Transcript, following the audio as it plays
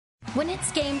When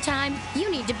it's game time, you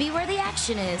need to be where the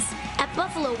action is. At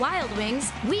Buffalo Wild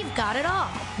Wings, we've got it all.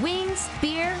 Wings,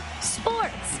 beer,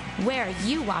 sports. Where are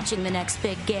you watching the next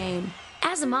big game?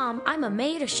 As a mom, I'm a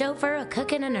maid, a chauffeur, a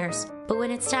cook, and a nurse. But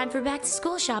when it's time for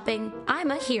back-to-school shopping, I'm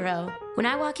a hero. When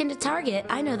I walk into Target,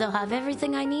 I know they'll have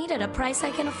everything I need at a price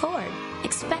I can afford.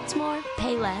 Expect more,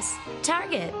 pay less.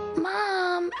 Target.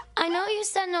 Mom, I know you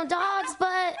said no dogs,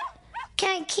 but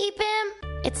can I keep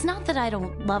him? It's not that I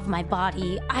don't love my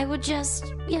body. I would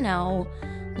just,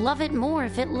 love it more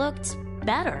if it looked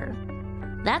better.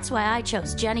 That's why I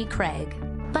chose Jenny Craig.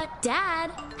 But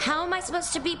Dad, how am I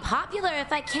supposed to be popular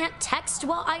if I can't text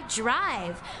while I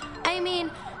drive? I mean,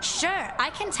 sure,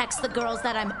 I can text the girls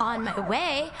that I'm on my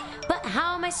way, but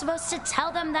how am I supposed to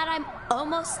tell them that I'm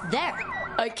almost there?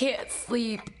 I can't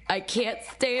sleep. I can't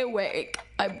stay awake.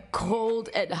 I'm cold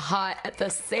and hot at the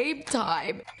same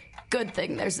time. Good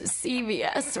thing there's a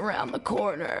CVS around the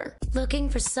corner. Looking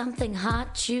for something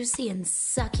hot, juicy, and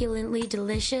succulently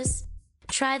delicious?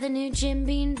 Try the new Jim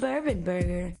Beam Bourbon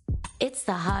Burger. It's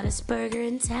the hottest burger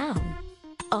in town.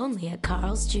 Only at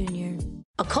Carl's Jr.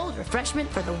 A cold refreshment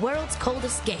for the world's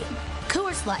coldest game.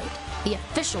 Coors Light, the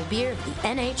official beer of the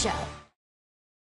NHL.